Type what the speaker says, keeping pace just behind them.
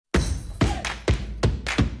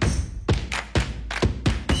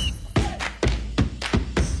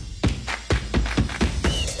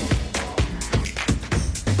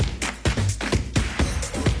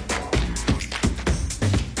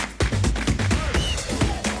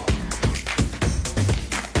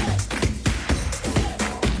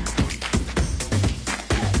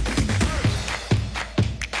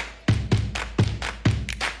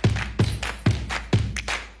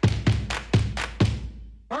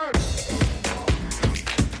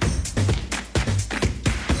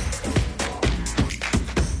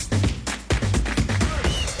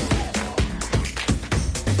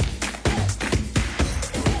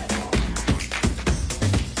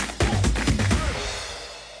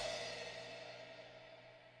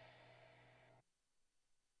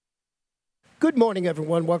Good morning,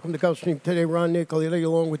 everyone. Welcome to Gulfstream today. Ron Nicolini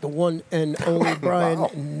along with the one and only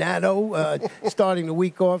Brian Nato. Starting the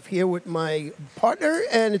week off here with my partner,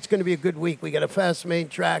 and it's going to be a good week. We got a fast main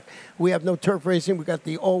track. We have no turf racing. We got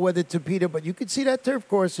the all-weather Tapeta, but you can see that turf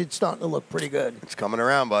course. It's starting to look pretty good. It's coming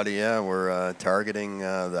around, buddy. Yeah, we're targeting,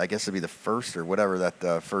 I guess it'll be the first or whatever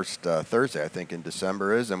that first Thursday, I think, in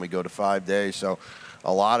December is, and we go to 5 days. So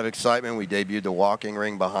a lot of excitement. We debuted the walking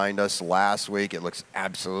ring behind us last week. It looks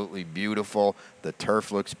absolutely beautiful. The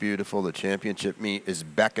turf looks beautiful. The championship meet is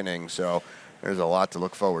beckoning. So there's a lot to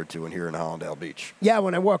look forward to in here in Hollandale Beach. Yeah,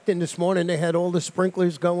 when I walked in this morning, they had all the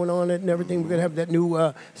sprinklers going on it and everything. We're going to have that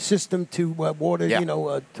new system to water,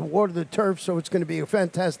 to water the turf. So it's going to be a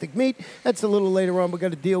fantastic meet. That's a little later on. We're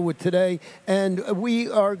going to deal with today, and we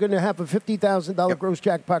are going to have a $50,000 gross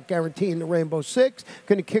jackpot guarantee in the Rainbow Six.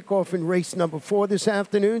 Going to kick off in race number 4 this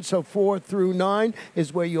afternoon. So 4 through 9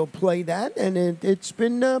 is where you'll play that, and it's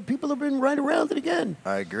been people have been right around it again.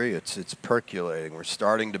 I agree. It's percolating. We're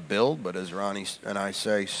starting to build, but as Ronnie and I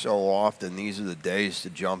say so often, these are the days to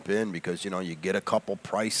jump in because, you get a couple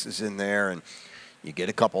prices in there and you get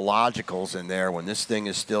a couple logicals in there. When this thing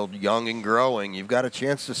is still young and growing, you've got a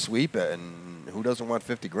chance to sweep it, and who doesn't want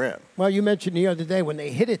 50 grand? Well, you mentioned the other day when they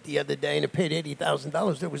hit it the other day and it paid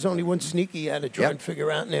 $80,000. There was only one sneaky you had to try and figure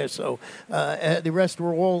out in there. So the rest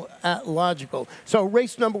were all logical. So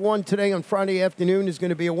race number 1 today on Friday afternoon is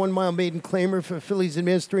going to be a 1 mile maiden claimer for fillies and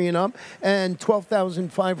mares 3 and up, and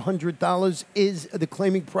 $12,500 is the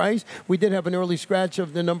claiming price. We did have an early scratch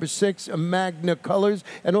of the number 6, Magna Colors,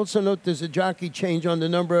 and also note there's a jockey change on the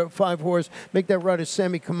number 5 horse. Make that rider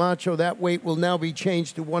Sammy Camacho. That weight will now be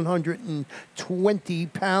changed to 120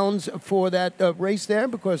 pounds for that race there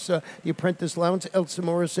because the apprentice allowance, Elsa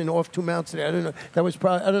Morrison, off 2 mounts today. I don't know. That was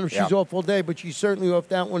probably, I don't know if she's off all day, but she's certainly off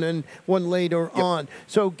that one and one later on.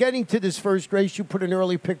 So getting to this first race, you put an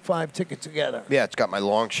early pick 5 ticket together. Yeah, it's got my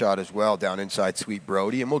long shot as well down inside Sweet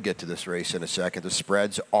Brody, and we'll get to this race in a second. The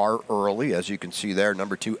spreads are early, as you can see there.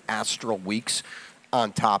 Number 2, Astral Weeks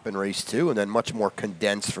on top in race 2, and then much more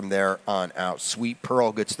condensed from there on out. Sweet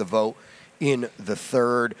Pearl gets the vote in the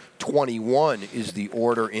third. 21 is the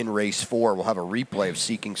order in race 4. We'll have a replay of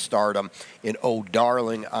Seeking Stardom in Oh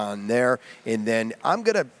Darling on there. And then I'm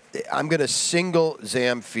gonna single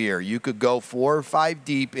Zamfir. You could go 4 or 5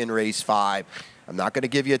 deep in race 5. I'm not going to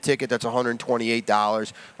give you a ticket that's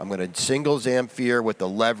 $128. I'm going to single Zamfir with the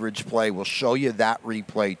leverage play. We'll show you that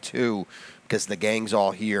replay too because the gang's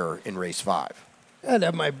all here in race 5. I'd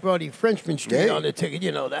have my buddy Frenchman Street on the ticket.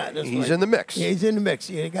 You know that. He's in the mix. Yeah, he's in the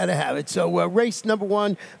mix. You got to have it. So race number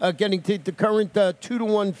 1, getting to the current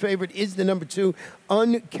 2-1 favorite is the number 2,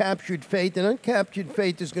 Uncaptured Faith. And Uncaptured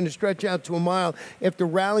Faith is going to stretch out to a mile after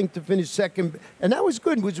rallying to finish second. And that was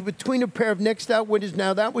good. It was between a pair of next out winners.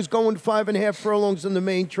 Now, that was going 5.5 furlongs on the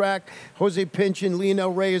main track. Jose Pinch and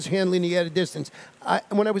Lionel Reyes handling the added distance.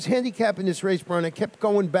 When I was handicapping this race, Brian, I kept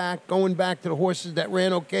going back to the horses that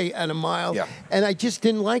ran okay at a mile. Yeah. And I just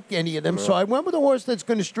didn't like any of them. So I went with a horse that's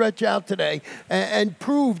going to stretch out today and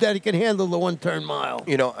prove that he can handle the 1-turn mile.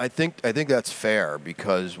 I think that's fair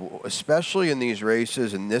because especially in these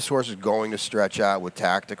races, and this horse is going to stretch out with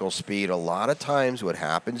tactical speed. A lot of times what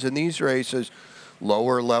happens in these races,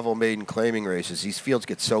 lower level maiden claiming races, these fields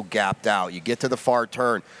get so gapped out. You get to the far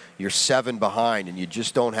turn, you're 7 behind, and you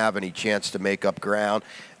just don't have any chance to make up ground.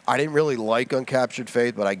 I didn't really like Uncaptured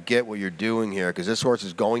Faith, but I get what you're doing here because this horse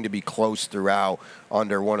is going to be close throughout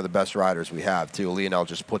under one of the best riders we have, too. Lionel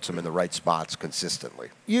just puts him in the right spots consistently.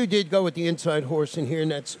 You did go with the inside horse in here, and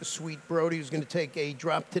that's Sweet Brody, who's going to take a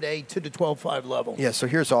drop today to the 12.5 level. Yeah, so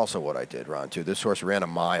here's also what I did, Ron, too. This horse ran a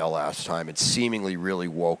mile last time and seemingly really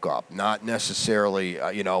woke up. Not necessarily,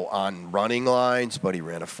 on running lines, but he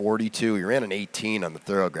ran a 42. He ran an 18 on the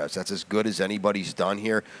thoroughbreds. That's as good as anybody's done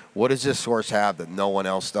here. What does this horse have that no one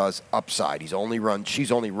else does? Upside. She's only run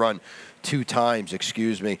 2 times,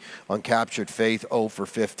 Uncaptured Faith, 0 for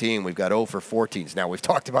 15. We've got 0 for 14s. Now, we've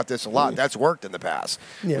talked about this a lot. That's worked in the past.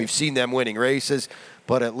 Yeah. We've seen them winning races.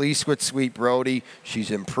 But at least with Sweet Brody,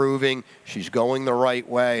 she's improving. She's going the right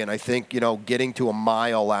way. And I think, getting to a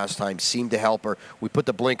mile last time seemed to help her. We put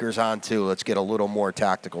the blinkers on, too. Let's get a little more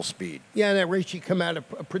tactical speed. Yeah, that race she come out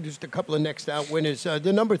and produced a couple of next out winners.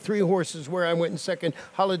 The number 3 horses where I went in second,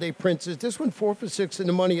 Holiday Princess. This one 4 for 6 in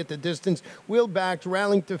the money at the distance. Wheeled back,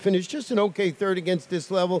 rallying to finish. Just an okay third against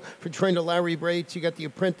this level for trainer Larry Brates. You got the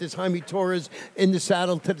apprentice Jaime Torres in the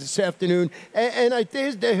saddle to this afternoon. And I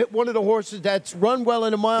think one of the horses that's run well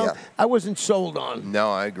in a mile, I wasn't sold on.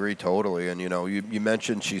 No, I agree totally. And, you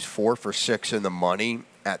mentioned she's 4 for 6 in the money.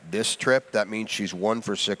 at this trip, that means she's 1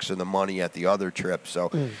 for 6 in the money at the other trip.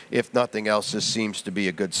 So if nothing else, this seems to be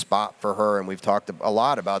a good spot for her. And we've talked a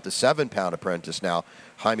lot about the 7-pound apprentice now.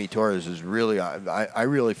 Jaime Torres is really, I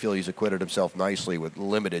really feel he's acquitted himself nicely with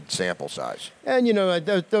limited sample size. And,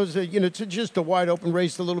 those are, it's just a wide open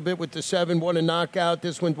race a little bit with the 7. Won a knockout.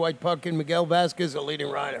 This one, Dwight Puck and Miguel Vasquez, a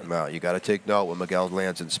leading rider. Well, you got to take note when Miguel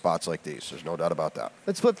lands in spots like these. There's no doubt about that.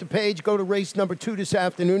 Let's flip the page. Go to race number 2 this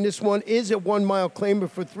afternoon. This one is a 1-mile claimer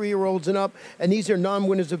for 3-year-olds and up. And these are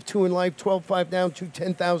non-winners of 2 in life, 12-5 down to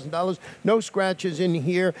 $10,000. No scratches in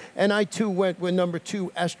here. And I, too, went with number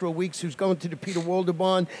 2, Astro Weeks, who's going to the Peter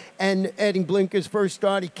Waldebon. And adding Blinker's first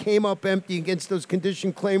start, he came up empty against those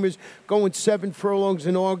condition claimers, going 7 furlongs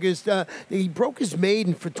in August. He broke his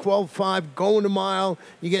maiden for 12-5, going a mile.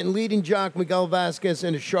 You're getting leading jock Miguel Vasquez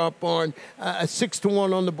and a sharp barn. A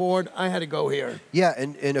 6-1 on the board. I had to go here. Yeah,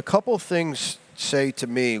 and a couple things say to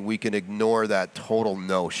me we can ignore that total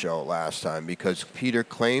no-show last time because Peter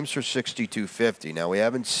claims for 62.50. Now, we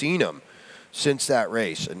haven't seen him since that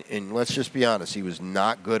race. And let's just be honest, he was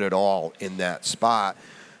not good at all in that spot.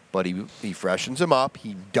 But he freshens him up,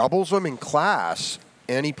 he doubles him in class,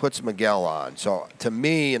 and he puts Miguel on. So to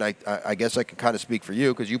me, and I guess I can kind of speak for you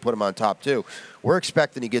because you put him on top too, we're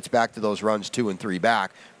expecting he gets back to those runs 2 and 3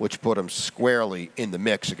 back, which put him squarely in the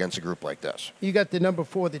mix against a group like this. You got the number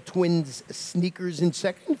 4, the Twins Sneakers in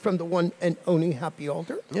second from the one and only Happy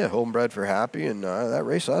Alder. Yeah, homebred for Happy, and that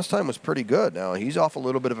race last time was pretty good. Now, he's off a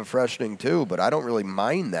little bit of a freshening too, but I don't really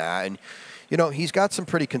mind that. And he's got some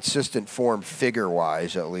pretty consistent form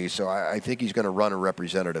figure-wise, at least, so I think he's going to run a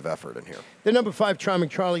representative effort in here. The number 5, Charming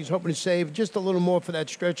Charlie's hoping to save just a little more for that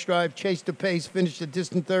stretch drive. Chased the pace, finished a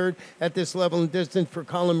distant third at this level and distance for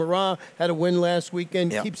Colin Marat. Had a win last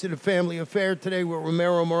weekend. Yep. Keeps it a family affair today with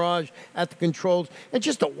Romero Mirage at the controls. And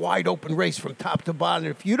just a wide-open race from top to bottom.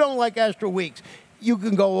 If you don't like Astro Weeks, you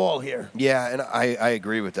can go all here. Yeah, and I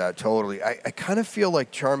agree with that totally. I kind of feel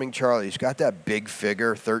like Charming Charlie's got that big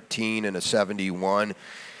figure, 13 and a 71.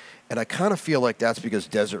 And I kind of feel like that's because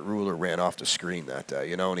Desert Ruler ran off the screen that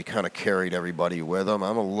day, and he kind of carried everybody with him.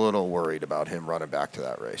 I'm a little worried about him running back to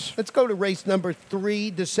that race. Let's go to race number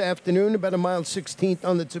 3 this afternoon, about 1/16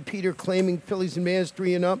 on the Peter, claiming fillies and mares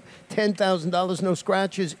 3 and up, $10,000, no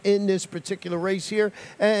scratches in this particular race here.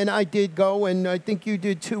 And I did go, and I think you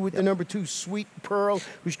did too, with the number 2, Sweet Pearl,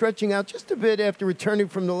 who's stretching out just a bit after returning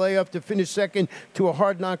from the layoff to finish second to a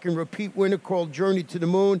hard-knocking repeat winner called Journey to the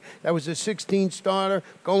Moon. That was a 16 starter,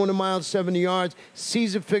 going to miles, 70 yards.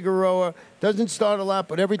 Cesar Figueroa doesn't start a lot,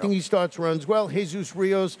 but everything he starts runs well. Jesus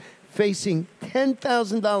Rios facing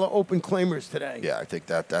 $10,000 open claimers today. Yeah, I think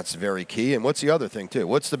that's very key. And what's the other thing, too?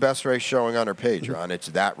 What's the best race showing on her page, Ron? It's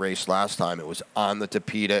that race last time. It was on the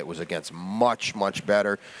Tapeta. It was against much, much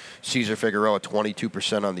better. Cesar Figueroa,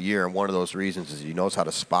 22% on the year, and one of those reasons is he knows how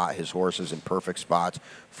to spot his horses in perfect spots.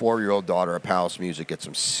 4-year-old daughter of Palace Music gets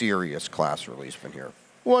some serious class release from here.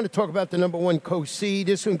 We want to talk about the number 1, Co-C.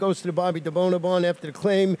 This one goes to the Bobby DeBonabon after the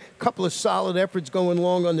claim. A couple of solid efforts going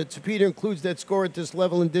long on the Tapeta. Includes that score at this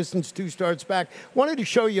level and distance, 2 starts back. Wanted to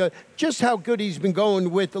show you just how good he's been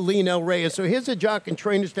going with Lionel Reyes. So here's a jock and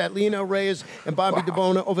trainer stat. Lionel Reyes and Bobby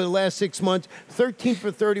DeBona over the last 6 months. 13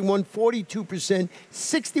 for 31, 42%,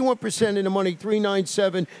 61% in the money.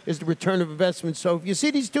 397 is the return of investment. So if you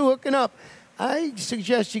see these two hooking up, I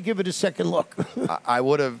suggest you give it a second look.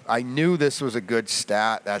 I knew this was a good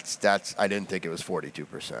stat. I didn't think it was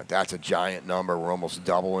 42%. That's a giant number. We're almost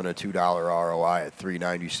doubling a $2 ROI at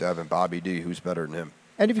 397. Bobby D, who's better than him?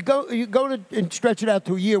 And if you go and stretch it out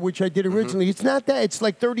to a year, which I did originally, it's not that. It's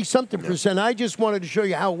like 30-something%. I just wanted to show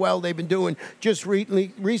you how well they've been doing just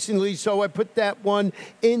recently. So I put that one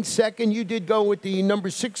in second. You did go with the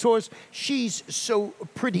number 6 horse. She's so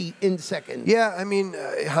pretty in second. Yeah, I mean,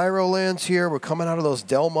 Hyro lands here. We're coming out of those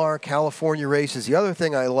Del Mar, California races. The other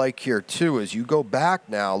thing I like here, too, is you go back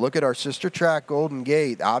now. Look at our sister track, Golden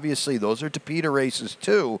Gate. Obviously, those are Tapeta races,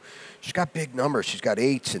 too. She's got big numbers. She's got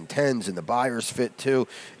 8s and 10s, and the Buyers fit, too.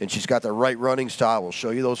 And she's got the right running style. We'll show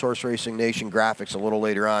you those Horse Racing Nation graphics a little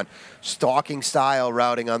later on. Stalking style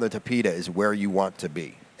routing on the Tapeta is where you want to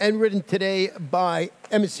be. And ridden today by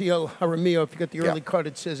MCL Jaramillo. If you got the early card,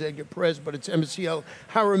 it says Edgar Perez, but it's MCL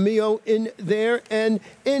Jaramillo in there. And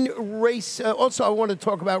in race, also I want to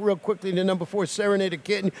talk about real quickly the number 4, Serenade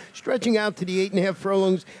Kitten, stretching out to the 8.5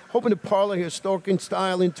 furlongs, hoping to parlay her stalking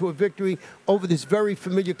style into a victory over this very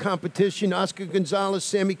familiar competition. Oscar Gonzalez,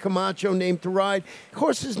 Sammy Camacho named to ride.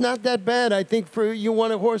 Horse is not that bad. I think for you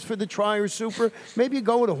want a horse for the Tri or Super, maybe you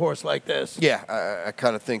go with a horse like this. Yeah, I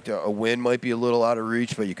kind of think a win might be a little out of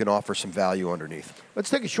reach, but you can offer some value underneath. Let's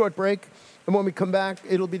take a short break. And when we come back,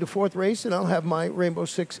 it'll be the fourth race, and I'll have my Rainbow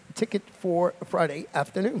Six ticket for Friday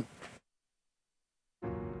afternoon.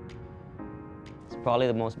 It's probably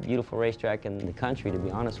the most beautiful racetrack in the country, to be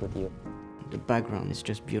honest with you. The background is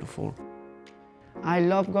just beautiful. I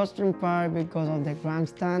love Gulfstream Park because of the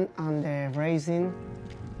grandstand and the racing.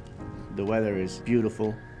 The weather is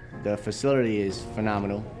beautiful. The facility is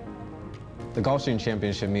phenomenal. The Gulfstream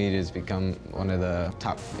Championship meet has become one of the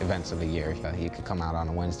top events of the year. You could come out on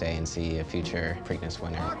a Wednesday and see a future Preakness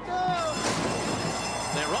winner.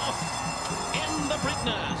 They're off in the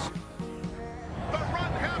Preakness. The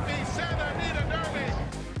Run Happy Santa Anita Derby.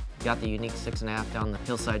 Got the unique 6.5 down the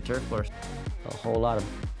hillside turf course. A whole lot of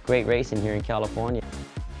great racing here in California.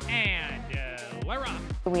 And we're off.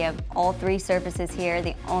 We have all three surfaces here,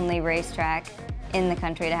 the only racetrack in the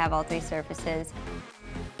country to have all three surfaces.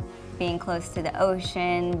 Being close to the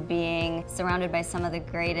ocean, being surrounded by some of the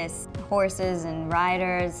greatest horses and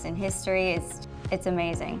riders in history, it's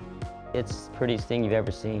amazing. It's the prettiest thing you've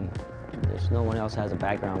ever seen. There's no one else has a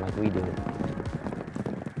background like we do.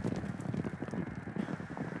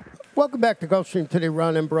 Welcome back to Gulfstream today.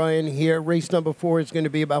 Ron and Brian here. Race number 4 is going to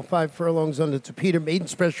be about 5 furlongs on the Tapeta. Maiden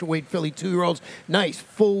special weight filly 2-year-olds. Nice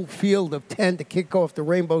full field of 10 to kick off the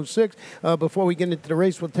Rainbow Six. Before we get into the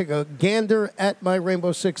race, we'll take a gander at my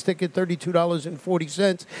Rainbow Six ticket,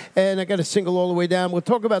 $32.40. And I got a single all the way down. We'll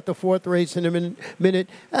talk about the fourth race in a minute.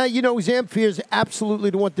 Zamfir is absolutely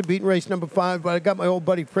the one to beat in race number 5, but I got my old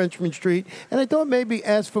buddy Frenchman Street, and I thought maybe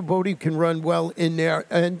Ask for Bodie can run well in there,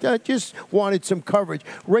 and just wanted some coverage.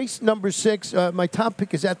 Race number 6, my top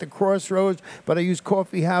pick is At the Crossroads, but I use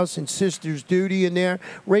Coffee House and Sister's Duty in there.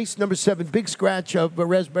 Race number 7, big scratch of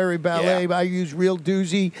Raspberry Ballet. Yeah. I use Real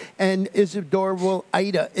Doozy and Isadorable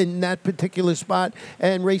Ida in that particular spot.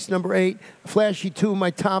 And race number 8, Flashy 2, my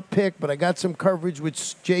top pick, but I got some coverage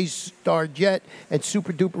with J Star Jet and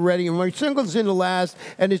Super Duper Ready. And my single's in the last,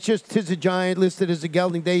 and it's just Tis a Giant, listed as the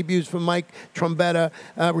gelding debuts for Mike Trombetta.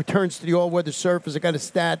 Returns to the all-weather surface. I got a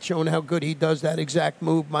stat showing how good he does that exact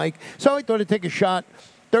move, Mike. So I thought I'd take a shot.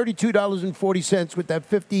 $32.40 with that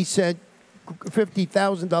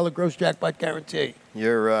 $50,000 gross jackpot guarantee.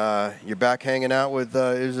 You're back hanging out with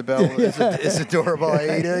Isabel. Isadorable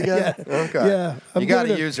Aida again? Yeah. Okay. Yeah. You got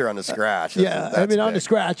to use her on the scratch. That's on the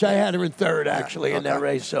scratch. I had her in third, actually, in that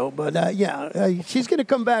race. So, but, she's going to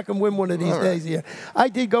come back and win one of these days here. I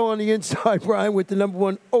did go on the inside, Brian, with the number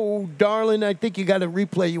 1, Oh Darling. I think you got a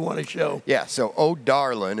replay you want to show. Yeah, so Oh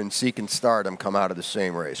Darling and Seeking Stardom come out of the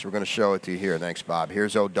same race. We're going to show it to you here. Thanks, Bob.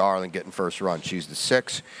 Here's Oh Darling getting first run. She's the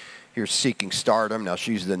 6. Here's Seeking Stardom. Now,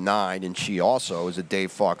 she's the 9, and she also is a Dave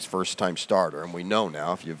Fox first-time starter. And we know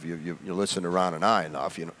now, if you listen to Ron and I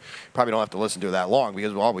enough, probably don't have to listen to it that long,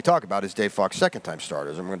 because all we talk about is Dave Fox second-time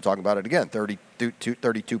starters. And we're going to talk about it again,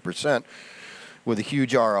 32% with a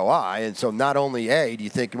huge ROI. And so not only, A, do you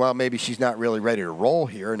think, well, maybe she's not really ready to roll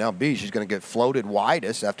here. Now, B, she's going to get floated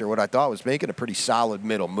widest after what I thought was making a pretty solid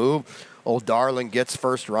middle move. Old Darling gets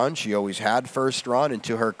first run. She always had first run, and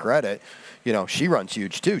to her credit, she runs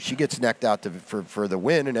huge, too. She gets necked out for the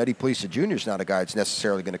win, and Eddie Plesa Jr. is not a guy that's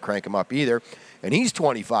necessarily going to crank him up either. And he's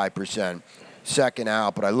 25% second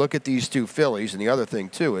out. But I look at these two fillies, and the other thing,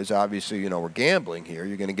 too, is obviously, we're gambling here.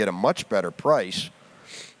 You're going to get a much better price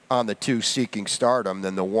on the 2 Seeking Stardom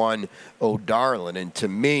than the 1 Oh Darling. And to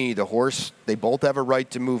me, the horse, they both have a right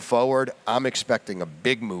to move forward. I'm expecting a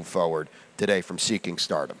big move forward today from Seeking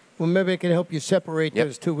Stardom. Well, maybe I can help you separate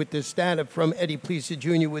those two with this data from Eddie Plesa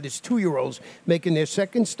Jr. with his 2-year-olds making their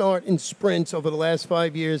second start in sprints over the last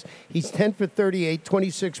 5 years. He's 10 for 38,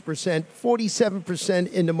 26%,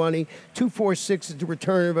 47% in the money, 246 is the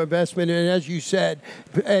return of investment. And as you said,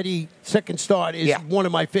 Eddie, second start is one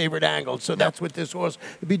of my favorite angles. So that's what this horse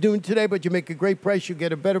will be doing today. But you make a great price, you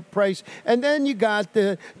get a better price. And then you got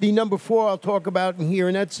the number 4 I'll talk about in here,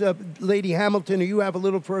 and that's Lady Hamilton, who you have a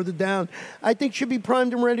little further down. I think she'll be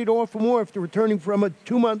primed and ready to offer more after returning from a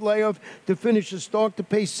 2-month layoff to finish the stalk to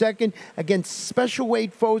pace second against special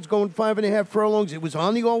weight foes going 5.5 furlongs. It was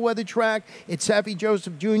on the all-weather track. It's Saffy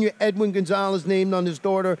Joseph Jr., Edwin Gonzalez named on his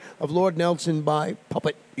daughter of Lord Nelson by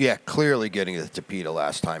Puppet. Yeah, clearly getting to the Tapeta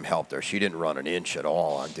last time helped her. She didn't run an inch at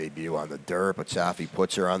all on debut on the dirt, but Saffy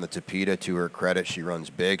puts her on the Tapeta. To her credit, she runs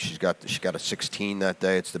big. She got a 16 that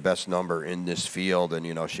day. It's the best number in this field,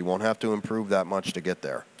 and she won't have to improve that much to get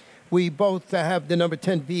there. We both have the number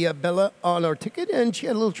 10 Via Bella on our ticket, and she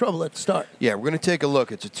had a little trouble at the start. Yeah, we're going to take a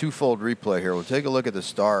look. It's a twofold replay here. We'll take a look at the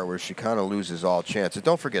start where she kind of loses all chance. And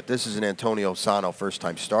don't forget, this is an Antonio Sano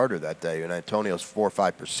first-time starter that day, and Antonio's 4 or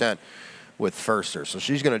 5% with Firster. So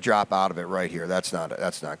she's going to drop out of it right here. That's not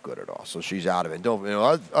good at all. So she's out of it. And don't,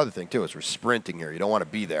 other thing, too, is we're sprinting here. You don't want to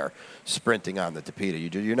be there sprinting on the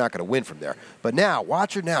Tapeta. You're not going to win from there. But now,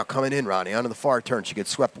 watch her now coming in, Ronnie, onto the far turn. She gets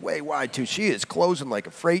swept way wide, too. She is closing like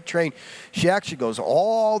a freight train. She actually goes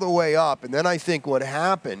all the way up. And then I think what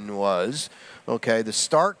happened was, okay, the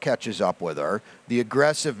start catches up with her. The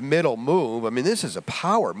aggressive middle move. I mean, this is a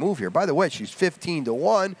power move here. By the way, she's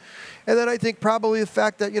 15-1. And then I think probably the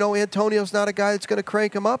fact that, Antonio's not a guy that's going to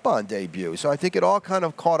crank him up on debut. So I think it all kind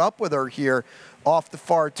of caught up with her here off the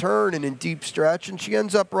far turn and in deep stretch, and she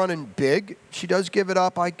ends up running big. She does give it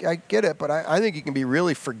up. I get it, but I think you can be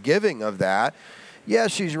really forgiving of that. Yeah,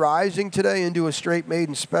 she's rising today into a straight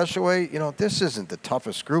maiden special weight. This isn't the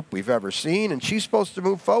toughest group we've ever seen, and she's supposed to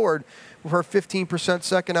move forward with her 15%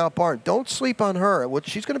 second out barn. Don't sleep on her.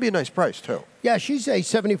 She's going to be a nice price, too. Yeah, she's a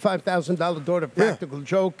 $75,000 daughter of Practical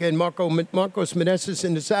Joke, and Marcos Meneses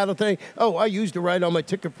in the saddle today. Oh, I used it right on my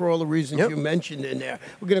ticket for all the reasons you mentioned in there.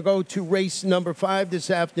 We're going to go to race number 5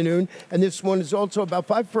 this afternoon, and this one is also about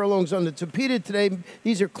 5 furlongs on the Tapeta today.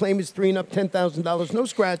 These are claimers 3 and up, $10,000. No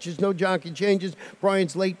scratches, no jockey changes.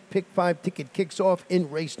 Brian's late pick 5 ticket kicks off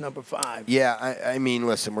in race number 5. Yeah, I mean,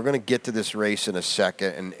 listen, we're going to get to this race in a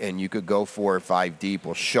second, and you could go 4 or 5 deep.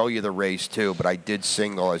 We'll show you the race, too, but I did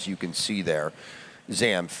single, as you can see there,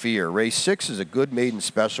 Zamfir. Race 6 is a good maiden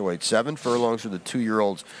special weight. 7 furlongs for the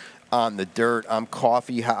 2-year-olds on the dirt. I'm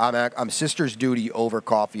Sister's Duty over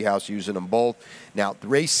Coffee House using them both. Now,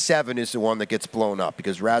 race 7 is the one that gets blown up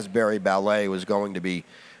because Raspberry Ballet was going to be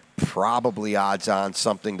probably odds on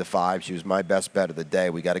something to 5. She was my best bet of the day.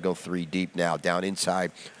 We got to go 3 deep now. Down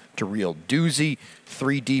inside to Real Doozy.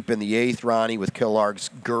 3 deep in the 8th, Ronnie, with Killarg's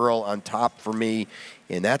Girl on top for me.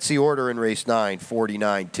 And that's the order in race 9,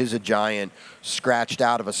 49. Tis a Giant, scratched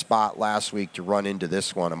out of a spot last week to run into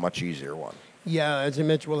this one, a much easier one. Yeah, as I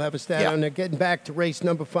mentioned, we'll have a stat on there. Getting back to race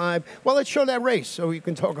number 5. Well, let's show that race so you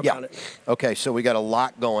can talk about it. Okay, so we got a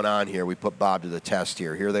lot going on here. We put Bob to the test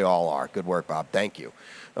here. Here they all are. Good work, Bob. Thank you.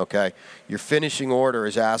 Okay, your finishing order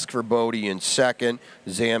is Ask for Bodie in 2nd,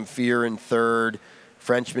 Zamfir in 3rd,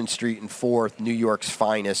 Frenchman Street in 4th, New York's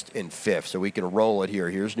Finest in 5th. So we can roll it here.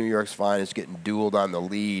 Here's New York's Finest getting dueled on the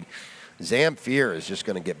lead. Zamfir is just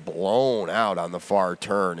going to get blown out on the far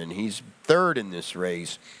turn, and he's 3rd in this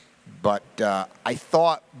race. But I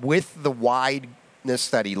thought with the wideness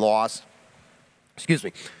that he lost,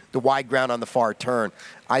 the wide ground on the far turn,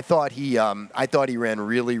 I thought he ran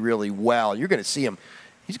really, really well. You're going to see him.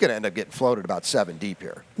 He's going to end up getting floated about 7 deep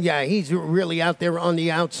here. Yeah, he's really out there on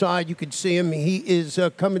the outside. You can see him. He is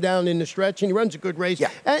coming down in the stretch, and he runs a good race.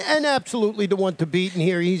 Yeah. And absolutely the one to beat. And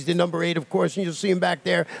here he's the number 8, of course, and you'll see him back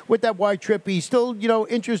there with that wide trip. He's still,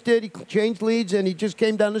 interested. He changed leads, and he just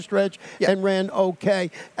came down the stretch and ran okay.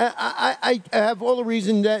 I have all the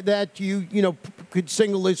reason that you could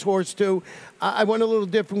single this horse too. I went a little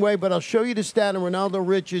different way, but I'll show you the stat on Ronaldo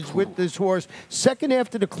Richards with this horse. 2nd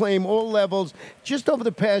after the claim, all levels. Just over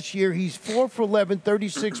the past year, he's 4 for 11,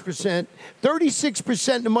 36%.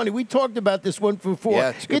 36% of the money. We talked about this one before.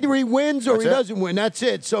 Yeah, either he wins or he doesn't win. That's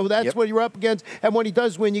it. So that's what you're up against. And when he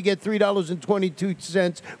does win, you get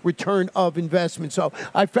 $3.22 return of investment. So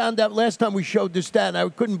I found out last time we showed the stat, I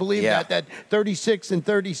couldn't believe that 36 and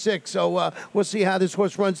 36. So we'll see how this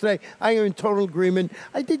horse runs today. I am in total agreement.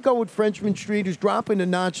 I did go with Frenchman Street, who's dropping a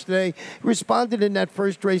notch today. Responded in that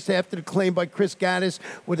first race after the claim by Chris Gaddis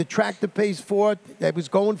with a track that pays 4th. That was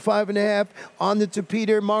going 5.5 on the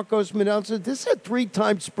Tapeta. Marcos Meneses. This is a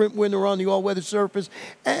 3-time sprint winner on the all-weather surface.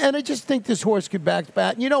 And I just think this horse could back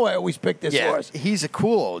bat. I always pick this horse. He's a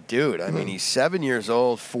cool old dude. I mean, he's 7 years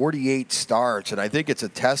old, 48 starts, and I think it's a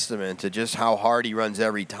testament to just how hard he runs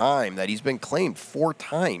every time that he's been claimed 4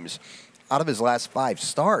 times out of his last 5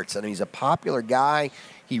 starts. And he's a popular guy.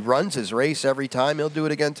 He runs his race every time. He'll do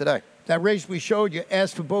it again today. That race we showed you,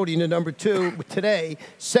 Asked for Bodie in the number 2 today.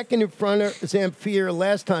 2nd in front of Zamfir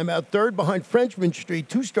last time out. 3rd behind Frenchman Street,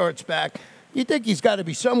 2 starts back. You think he's got to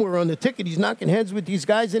be somewhere on the ticket. He's knocking heads with these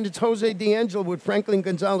guys, and it's Jose D'Angelo with Franklin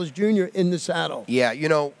Gonzalez Jr. in the saddle. Yeah,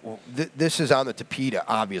 this is on the Tapeta,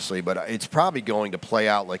 obviously, but it's probably going to play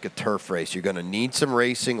out like a turf race. You're going to need some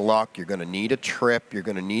racing luck. You're going to need a trip. You're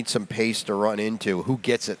going to need some pace to run into. Who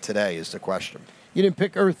gets it today is the question. You didn't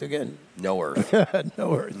pick Earth again. No Earth.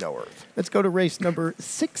 No Earth. No Earth. Let's go to race number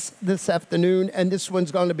 6 this afternoon, and this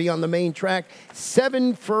one's going to be on the main track.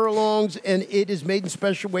 7 furlongs, and it is maiden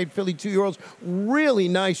special weight filly 2-year-olds. Really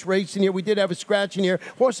nice race in here. We did have a scratch in here.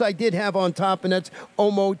 Horse I did have on top, and that's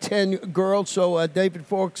Omo 10 Girl. So David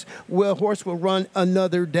Forks' horse will run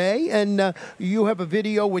another day, and you have a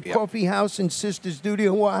video with Coffee House and Sister's Duty,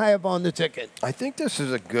 who I have on the ticket. I think this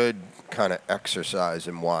is a good kind of exercise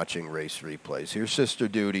in watching race replays. Here's Sister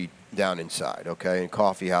Duty down inside, okay? And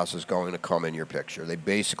Coffee House is going to come in your picture. They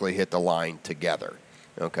basically hit the line together,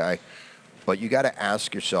 okay? But you got to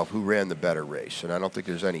ask yourself who ran the better race. And I don't think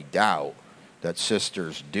there's any doubt that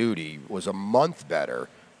Sister's Duty was a month better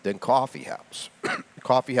than Coffee House.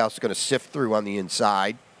 Coffee House is going to sift through on the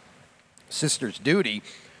inside. Sister's Duty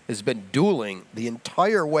has been dueling the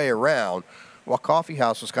entire way around, while Coffee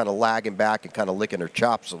House was kind of lagging back and kind of licking her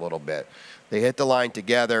chops a little bit. They hit the line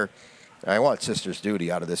together. I want Sister's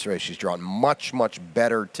Duty out of this race. She's drawn much, much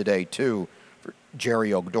better today, too, for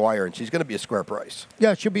Jerry O'Dwyer, and she's going to be a square price.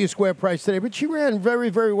 Yeah, she'll be a square price today, but she ran very,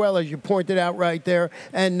 very well, as you pointed out right there,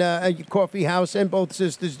 and Coffee House and both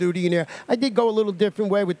Sisters Duty in there. I did go a little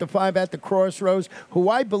different way with the 5 at the Crossroads, who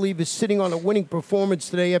I believe is sitting on a winning performance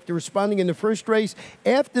today after responding in the first race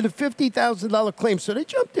after the $50,000 claim. So they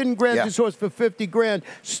jumped in and grabbed this horse for $50,000.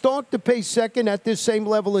 Stalked to pace second at this same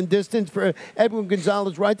level in distance for Edwin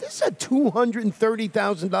Gonzalez, right? This is a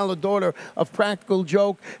 $230,000 daughter of Practical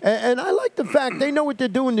Joke, and I like the fact they know what they're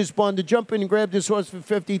doing this barn to jump in and grab this horse for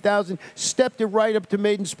 $50,000, stepped it right up to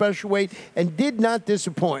maiden special weight, and did not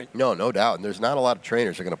disappoint. No, no doubt. And there's not a lot of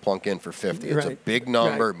trainers that are going to plunk in for 50. It's a big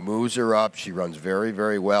number, moves her up. She runs very,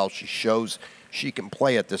 very well. She shows she can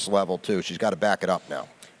play at this level, too. She's got to back it up now.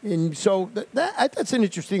 And so that's an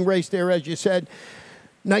interesting race there, as you said.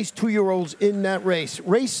 Nice 2-year-olds in that race.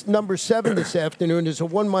 Race number 7 this afternoon is a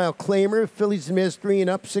 1-mile claimer. Fillies and Mares 3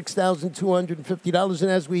 and up, $6,250.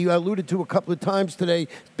 And as we alluded to a couple of times today,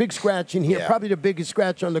 big scratch in here. Yeah. Probably the biggest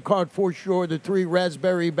scratch on the card for sure, the 3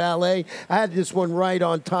 Raspberry Ballet. I had this one right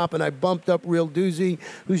on top, and I bumped up Real Doozy,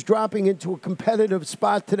 who's dropping into a competitive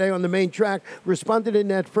spot today on the main track. Responded in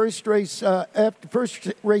that first race after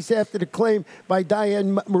the claim by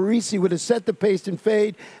Diane Marisi with a set the pace and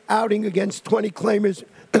fade outing against 20 claimers.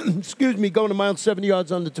 Excuse me, going a mile 70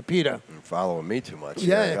 yards on the Tapeta. Following me too much.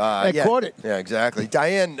 Yeah, I caught it. Yeah, exactly.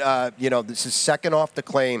 Diane, this is second off the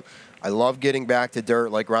claim. I love getting back to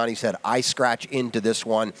dirt. Like Ronnie said, I scratch into this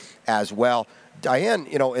one as well. Diane,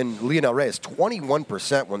 and Lionel Reyes,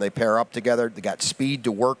 21% when they pair up together. They got speed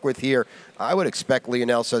to work with here. I would expect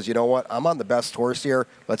Lionel says, you know what, I'm on the best horse here.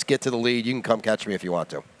 Let's get to the lead. You can come catch me if you want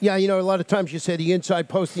to. Yeah, a lot of times you say the inside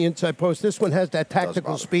post. This one has that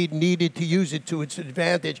tactical speed needed to use it to its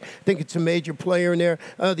advantage. I think it's a major player in there.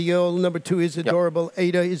 The old number 2 is adorable. Yep.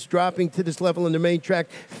 Ada is dropping to this level on the main track.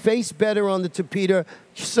 Face better on the Tapeta.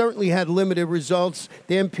 Certainly had limited results.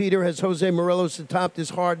 Dan Peter has Jose Morelos atop this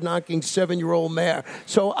hard-knocking 7-year-old mare.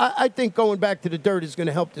 So I think going back to the dirt is going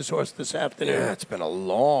to help this horse this afternoon. Yeah, it's been a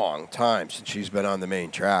long time since she's been on the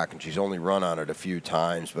main track, and she's only run on it a few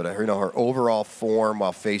times. But her overall form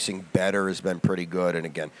while facing better has been pretty good. And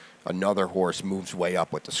again, another horse moves way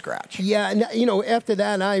up with the scratch. Yeah, and after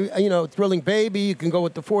that, Thrilling Baby, you can go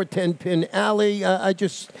with the 410 pin alley. I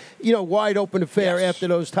just, wide open affair after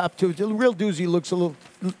those top 2. The Real Doozy looks a little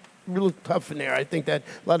tough in there. I think that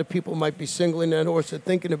a lot of people might be singling that horse or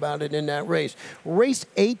thinking about it in that race. Race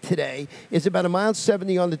 8 today is about a mile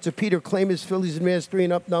 70 on the Tapeta. Claimers, Fillies and Mares 3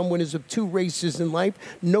 and up, non-winners of 2 races in life.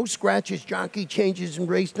 No scratches, jockey changes in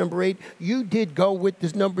race number 8. You did go with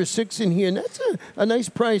this number 6 in here, and that's a nice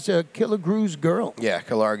price, Killigrews Girl. Yeah,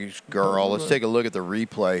 Killigrews Girl. Let's take a look at the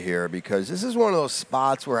replay here, because this is one of those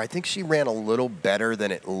spots where I think she ran a little better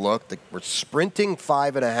than it looked. We're sprinting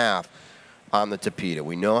 5.5. on the Tapeta.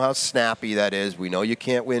 We know how snappy that is. We know you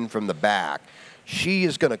can't win from the back. She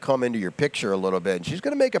is going to come into your picture a little bit, and she's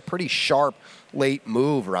going to make a pretty sharp late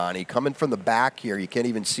move, Ronnie. Coming from the back here, you can't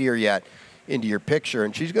even see her yet into your picture,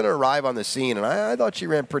 and she's going to arrive on the scene, and I thought she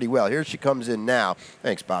ran pretty well. Here she comes in now.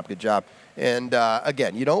 Thanks, Bob. Good job. And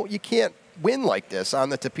again, you can't win like this on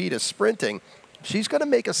the Tapeta sprinting. She's going to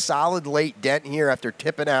make a solid late dent here after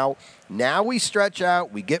tipping out. Now we stretch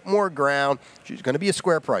out. We get more ground. She's going to be a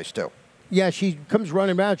square price, too. Yeah, she comes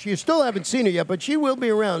running around. You still haven't seen her yet, but she will be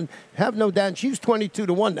around. Have no doubt. She was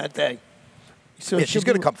 22-1 that day. So yeah, she's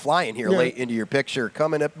going to come flying here late into your picture,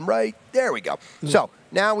 coming up right. There we go. So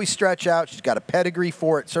now we stretch out. She's got a pedigree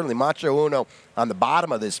for it. Certainly Macho Uno on the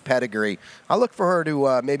bottom of this pedigree. I look for her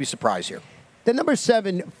to maybe surprise here. The number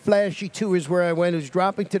 7, Flashy 2, is where I went. Who's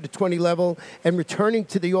dropping to the 20 level and returning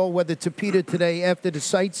to the all-weather Tapeta today after the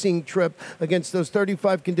sightseeing trip against those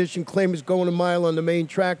 35 condition claimers going a mile on the main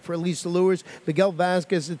track for Elisa Lewis. Miguel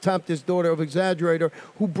Vasquez atop this daughter of Exaggerator,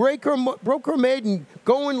 who broke her maiden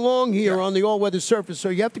going long here on the all-weather surface. So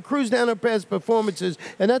you have to cruise down her past performances,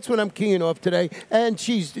 and that's what I'm keying off today. And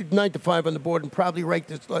she's 9-5 on the board, and probably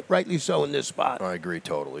rightly so in this spot. I agree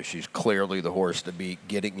totally. She's clearly the horse to be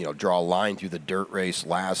getting, draw a line through the dirt race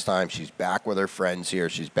last time. She's back with her friends here.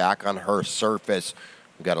 She's back on her surface.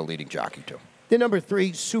 We've got a leading jockey, too. The number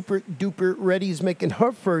 3, Super Duper Ready, is making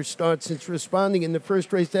her first start since responding in the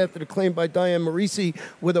first race after the claim by Diane Marisi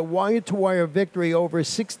with a wire-to-wire victory over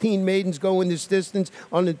 16 maidens going this distance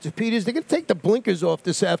on the Tapitas. They're going to take the blinkers off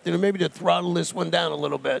this afternoon, maybe to throttle this one down a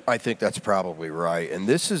little bit. I think that's probably right. And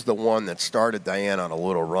this is the one that started Diane on a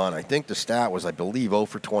little run. I think the stat was, I believe, 0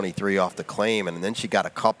 for 23 off the claim, and then she got a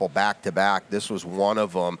couple back-to-back. This was one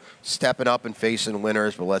of them, stepping up and facing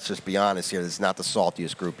winners, but let's just be honest here, this is not the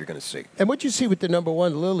saltiest group you're going to see. And what you see with the number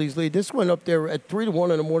 1, Lily's Lead, this one up there at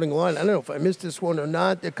 3-1 on the morning line. I don't know if I missed this one or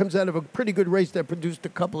not. It comes out of a pretty good race that produced a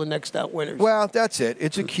couple of next out winners. Well, that's it.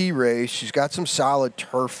 It's a key race. She's got some solid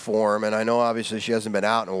turf form, and I know obviously she hasn't been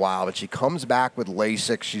out in a while, but she comes back with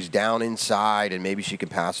LASIK. She's down inside, and maybe she can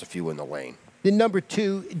pass a few in the lane. The number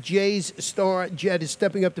 2, Jay's Star Jet, is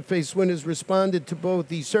stepping up to face winners, responded to both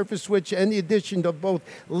the surface switch and the addition of both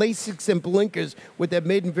LASIKs and blinkers with that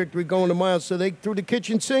maiden victory going a mile. So they threw the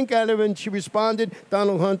kitchen sink at her, and she responded.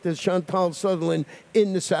 Donald Hunt and Chantal Sutherland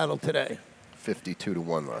in the saddle today.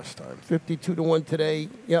 52-1 last time. 52-1 today.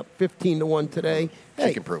 Yep, 15-1 today.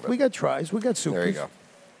 She can prove it. We got tries. We got supers. There you go.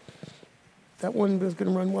 That one was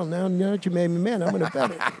going to run well. Now that you made me man, I'm going to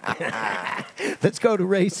bet it. Let's go to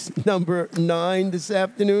race number 9 this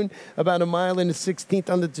afternoon. About a mile and a 16th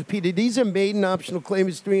on the Tapita. These are maiden optional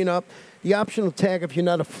claimers, 3 and up. The optional tag, if you're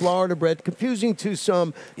not a Florida bred, confusing to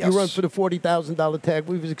some. Yes. You run for the $40,000 tag.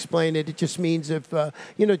 We've explained it. It just means if,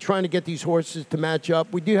 trying to get these horses to match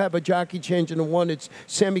up. We do have a jockey change in the 1. It's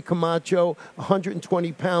Sammy Camacho.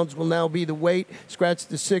 120 pounds will now be the weight. Scratch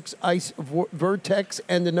the 6, Ice Vertex,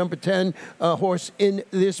 and the number 10 horse in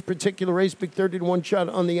this particular race. Big 30-1 shot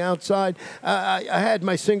on the outside. I had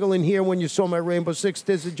my single in here when you saw my Rainbow 6.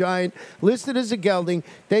 There's a Giant listed as a gelding.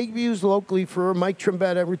 Debuts locally for Mike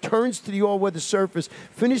Trombetta. Returns to the all-weather surface.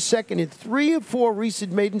 Finished second in 3 or 4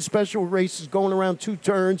 recent maiden special races going around 2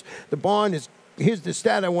 turns. The barn is, here's the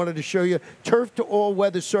stat I wanted to show you. Turf to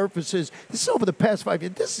all-weather surfaces. This is over the past 5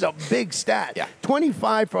 years. This is a big stat. Yeah.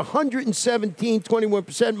 25 for 117,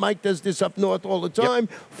 21%. Mike does this up north all the time.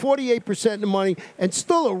 Yep. 48% in the money, and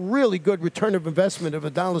still a really good return of investment of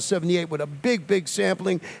 $1.78 with a big, big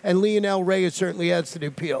sampling. And Lionel Reyes certainly adds to the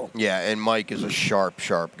appeal. Yeah, and Mike is a sharp,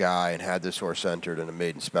 sharp guy and had this horse entered in a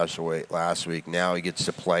maiden special weight last week. Now he gets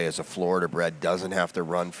to play as a Florida bred, doesn't have to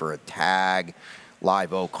run for a tag.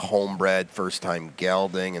 Live Oak homebred, first-time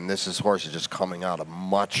gelding, and this horse is just coming out of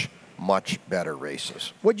much, much better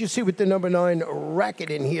races. What'd you see with the number 9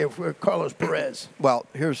 racket in here for Carlos Perez? Well,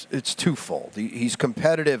 it's twofold. He's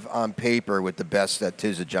competitive on paper with the best that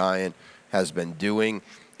Tiz a Giant has been doing.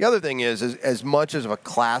 The other thing is as much as of a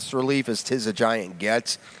class relief as Tiz a Giant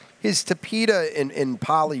gets, his Tapita in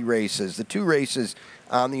poly races, the 2 races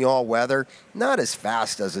on the all-weather, not as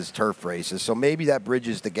fast as his turf races, so maybe that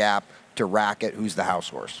bridges the gap to Racket, who's the house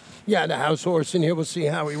horse. Yeah, the house horse, and here we'll see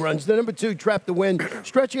how he runs. The number 2, Trap the Wind,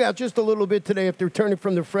 stretching out just a little bit today after returning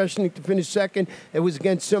from the freshening to finish second. It was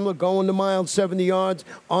against similar, going the mile, 70 yards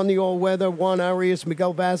on the all-weather. Juan Arias,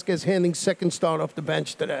 Miguel Vasquez handling second start off the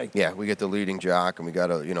bench today. Yeah, we get the leading jock, and we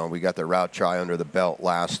got the route try under the belt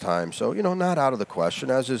last time. So, not out of the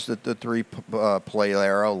question, as is the 3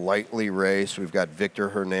 Playero, lightly raced. We've got Victor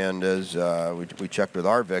Hernandez. We checked with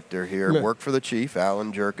our Victor here. Yeah. Worked for the Chief,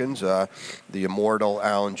 Alan Jerkins. The immortal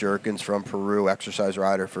Alan Jerkins from Peru, exercise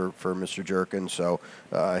rider for Mr. Jerkins. So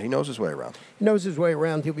he knows his way around. He knows his way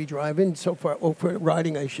around. He'll be driving. So far, for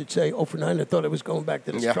riding, I should say, 0 for 9. I thought I was going back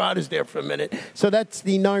to the Stratas there for a minute. So that's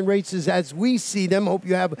the 9 races as we see them. Hope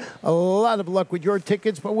you have a lot of luck with your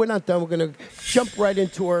tickets, but we're not done. We're going to jump right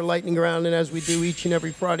into our lightning round, and as we do each and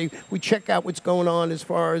every Friday, we check out what's going on as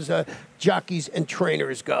far as jockeys and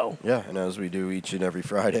trainers go. Yeah, and as we do each and every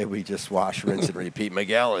Friday, we just wash, rinse, and repeat.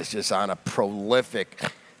 Miguel is just on a prolific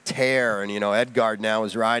tear, and Edgard now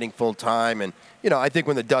is riding full time, and I think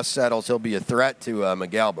when the dust settles, he'll be a threat to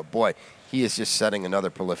Miguel. But boy, he is just setting another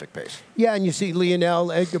prolific pace. Yeah, and you see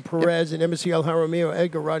Lionel, Edgar Perez, and MSCL Jaramillo.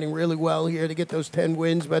 Edgar riding really well here to get those 10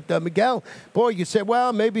 wins. But Miguel, boy, you said,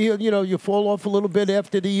 well, maybe you fall off a little bit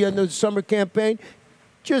after the summer campaign.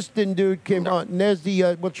 Just didn't do it, came on. And there's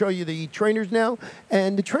we'll show you the trainers now.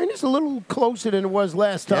 And the trainer's a little closer than it was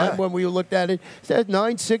last time when we looked at it. It says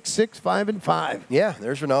 9, 6, 6, 5, and 5. Yeah,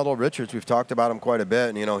 there's Ronaldo Richards. We've talked about him quite a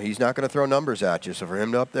bit. And, he's not going to throw numbers at you. So for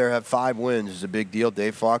him to up there have 5 wins is a big deal.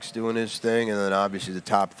 Dave Fox doing his thing. And then obviously the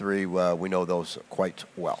top 3, we know those quite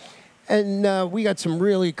well. And we got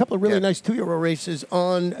a couple of really nice 2-year-old races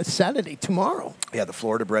on Saturday, tomorrow. Yeah, the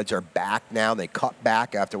Florida Breds are back now. They cut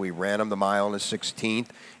back after we ran them the mile on the 16th.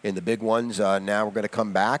 In the big ones, now we're going to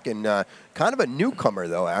come back. And kind of a newcomer,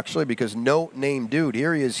 though, actually, because no name dude.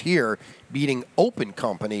 Here he is here beating Open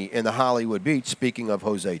Company in the Hollywood Beach, speaking of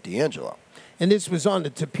Jose D'Angelo. and this was on the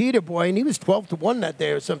Tapeta boy, and he was 12-1 that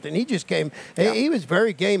day or something. He just came. Yeah. He was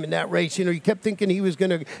very game in that race. You know, you kept thinking he was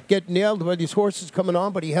going to get nailed by these horses coming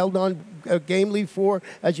on, but he held on gamely for,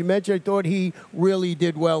 as you mentioned, I thought he really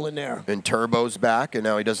did well in there. And Turbo's back, and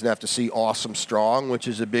now he doesn't have to see Awesome Strong, which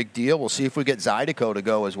is a big deal. We'll see if we get Zydeco to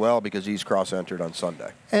go as well, because he's cross-entered on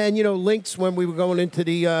Sunday. And, you know, Lynx, when we were going into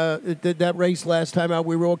that race last time out,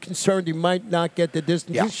 we were all concerned he might not get the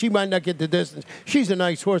distance. Yeah. She might not get the distance. She's a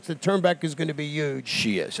nice horse. The turnback is going to be huge.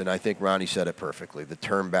 She is, and I think Ronnie said it perfectly. The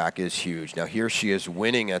turnback is huge. Now, here she is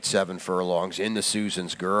winning at 7 furlongs in the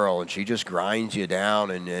Susan's Girl, and she just grinds you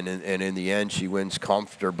down, and in the end, she wins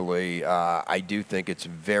comfortably. I do think it's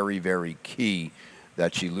very, very key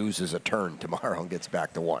that she loses a turn tomorrow and gets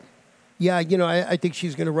back to 1. Yeah, you know, I think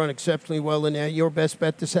she's going to run exceptionally well in there. Your best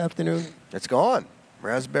bet this afternoon? It's gone.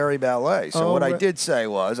 Raspberry Ballet. So what I did say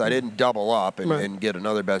was I didn't double up and get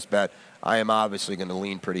another best bet. I am obviously going to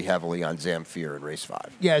lean pretty heavily on Zamfir in race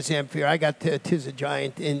 5. Yeah, Zamfir. I got Tis a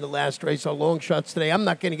Giant in the last race. So long shots today. I'm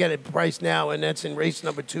not going to get it priced now, and that's in race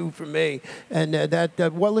number 2 for me. And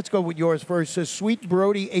well, let's go with yours first. So Sweet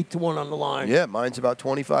Brody, 8-1 on the line. Yeah, mine's about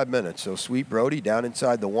 25 minutes. So Sweet Brody down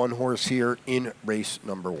inside the 1 horse here in race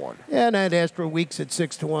number 1. Yeah, and I had Astro Weeks at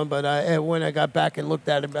 6-1, but when I got back and looked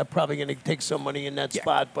at it, I'm probably going to take some money in that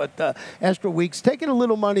spot. But Astro Weeks taking a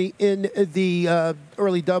little money in the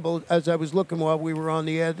early double as I was looking while we were on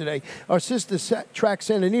the air today. Our sister track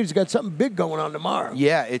Santa Anita's got something big going on tomorrow.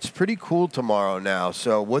 Yeah, it's pretty cool tomorrow now.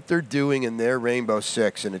 So what they're doing in their Rainbow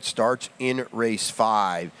Six, and it starts in race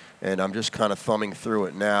 5, and I'm just kind of thumbing through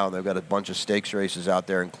it now. They've got a bunch of stakes races out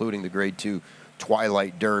there, including the Grade 2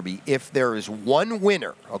 Twilight Derby. If there is one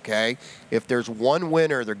winner, okay, if there's one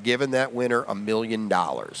winner, they're giving that winner $1 million.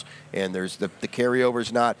 And there's the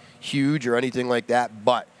carryover's not huge or anything like that,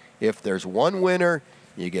 but if there's one winner,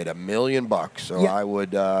 you get $1 million. So I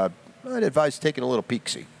would I'd advise taking a little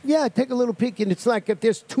peek-see. Yeah, take a little peek, and it's like if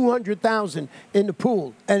there's 200,000 in the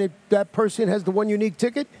pool, and if that person has the one unique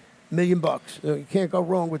ticket, $1 million. You can't go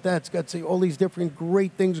wrong with that. It's got all these different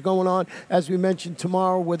great things going on. As we mentioned,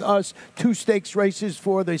 tomorrow with us, 2 stakes races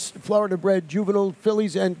for the Florida-bred juvenile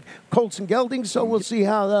fillies and colts and geldings. So we'll see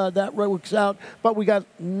how that works out. But we got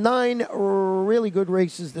 9 really good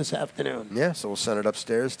races this afternoon. Yeah, so we'll send it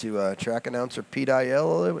upstairs to track announcer Pete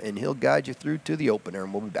Aiello, and he'll guide you through to the opener,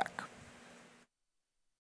 and we'll be back.